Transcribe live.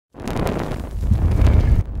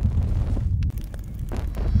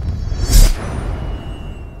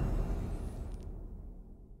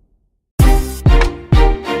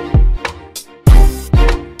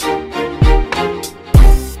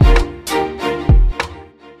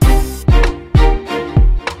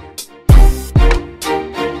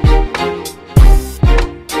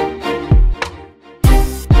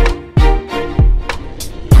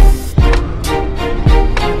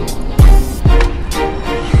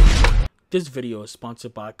This video is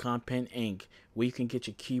sponsored by COMPAN.INC, where you can get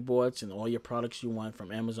your keyboards and all your products you want from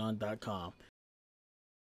Amazon.com.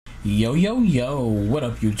 Yo, what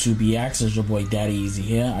up YouTube reacts? It's your boy Daddy Easy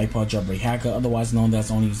here, iPod jailbreak hacker, otherwise known as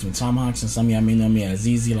only using tomahawks, and some of y'all may know me as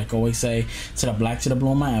Easy, like I always say, to the black to the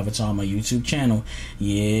blue on my avatar on my YouTube channel.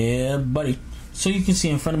 Yeah, buddy. So you can see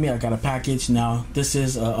in front of me I got a package. Now this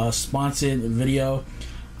is a sponsored video.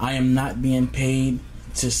 I am not being paid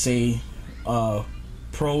to say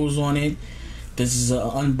pros on it. This is an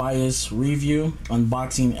unbiased review,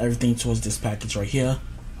 unboxing everything towards this package right here.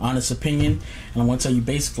 Honest opinion, and I'm going to tell you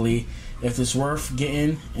basically if it's worth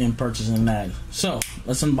getting and purchasing that. So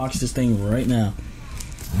let's unbox this thing right now.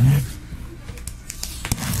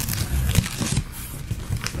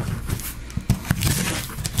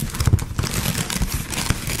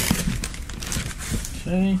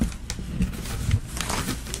 Okay.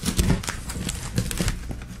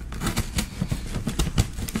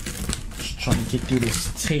 Just trying to get through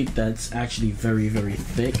this tape that's actually very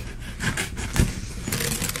thick.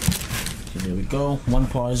 There we go. One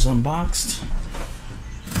part is unboxed.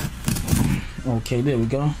 Okay, there we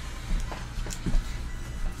go.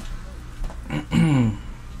 Okay,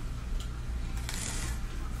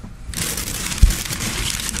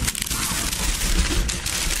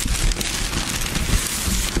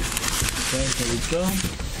 there we go.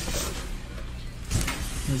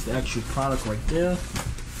 Here's the actual product right there.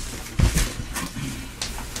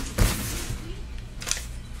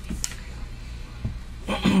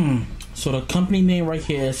 So the company name right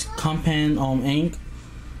here is COMPAN.INC.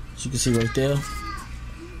 As you can see right there.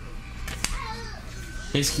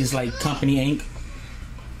 Basically it's like Company Inc.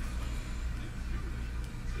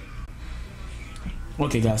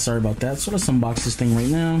 Okay guys, sorry about that. So let's unbox this thing right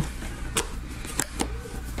now.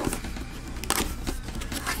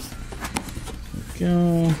 There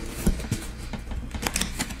we go.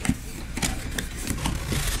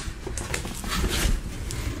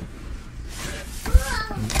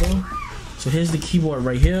 So here's the keyboard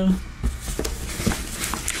right here.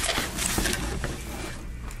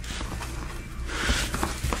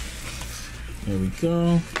 There we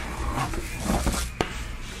go.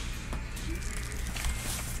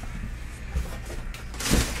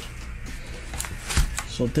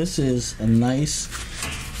 So this is a nice,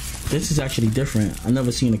 this is actually different. I've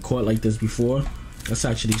never seen a cord like this before. That's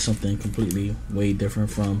actually something completely way different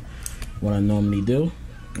from what I normally do,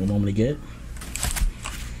 or normally get.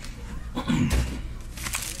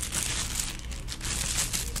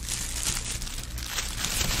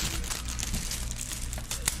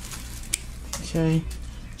 Okay,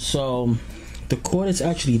 so the cord is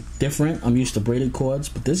actually different. I'm used to braided cords,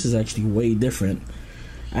 but this is actually way different.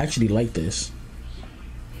 I actually like this.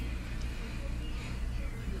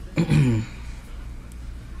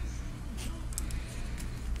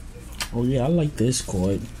 Oh yeah, I like this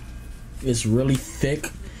cord. It's really thick.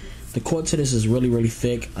 The cord to this is really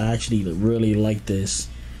thick. I actually really like this.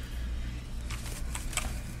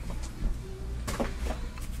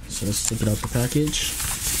 So let's slip it out the package.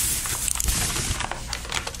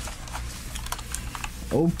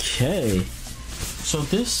 Okay, so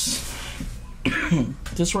this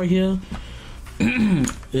this right here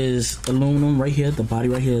is aluminum right here. The body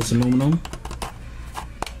right here is aluminum.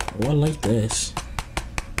 Oh, I like this.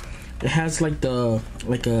 It has like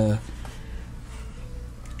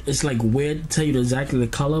it's like weird to tell you exactly the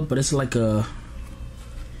color, but it's like a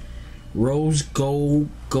rose gold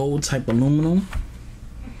type aluminum.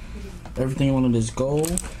 Everything on it is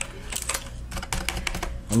gold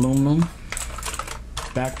aluminum.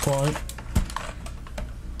 Back part,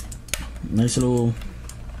 nice little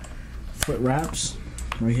foot wraps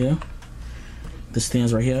right here. The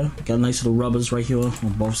stands right here, got nice little rubbers right here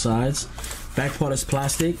on both sides. Back part is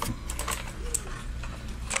plastic,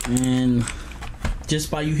 and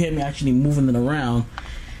just by you hear me actually moving it around,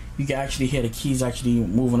 you can actually hear the keys actually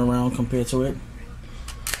moving around compared to it.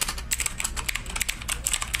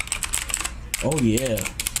 Oh yeah.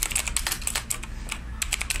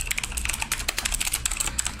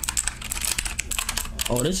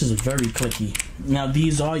 Oh, this is very clicky. Now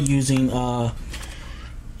these are using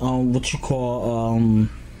what you call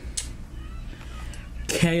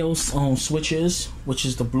KAILH switches, which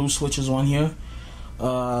is the blue switches on here.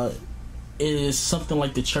 It is something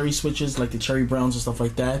like the cherry switches, like the cherry browns and stuff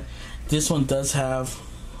like that. This one does have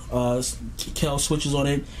KAILH switches on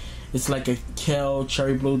it. It's like a KAILH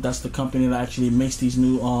cherry blue. That's the company that actually makes these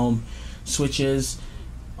new switches.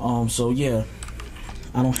 So yeah,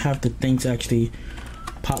 I don't have the thing to actually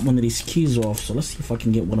pop one of these keys off, so let's see if I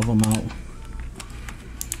can get one of them out.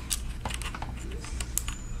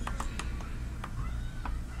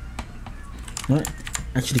 Alright,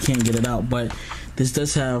 actually can't get it out, but this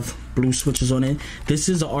does have blue switches on it. This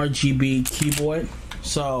is a RGB keyboard,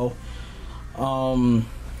 so I'm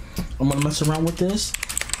gonna mess around with this,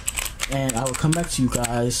 and I will come back to you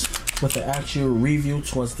guys with the actual review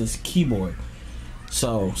towards this keyboard.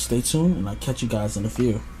 So stay tuned, and I'll catch you guys in a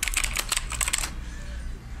few.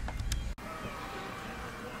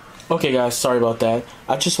 Okay guys, sorry about that.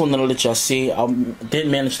 I just wanted to let y'all see, I did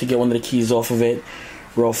manage to get one of the keys off of it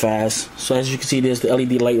real fast. So as you can see, there's the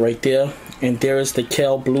LED light right there, and there is the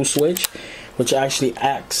KAILH blue switch, which actually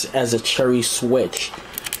acts as a cherry switch.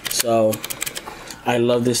 So I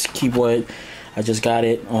love this keyboard. I just got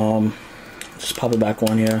it. Just pop it back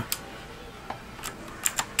on here.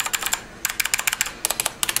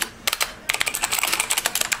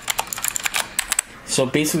 So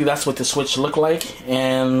basically that's what the switch look like,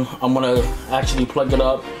 and I'm gonna actually plug it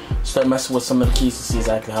up, start messing with some of the keys to see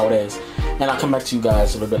exactly how it is, and I'll come back to you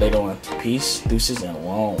guys a little bit later on. Peace, deuces, and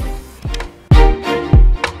long.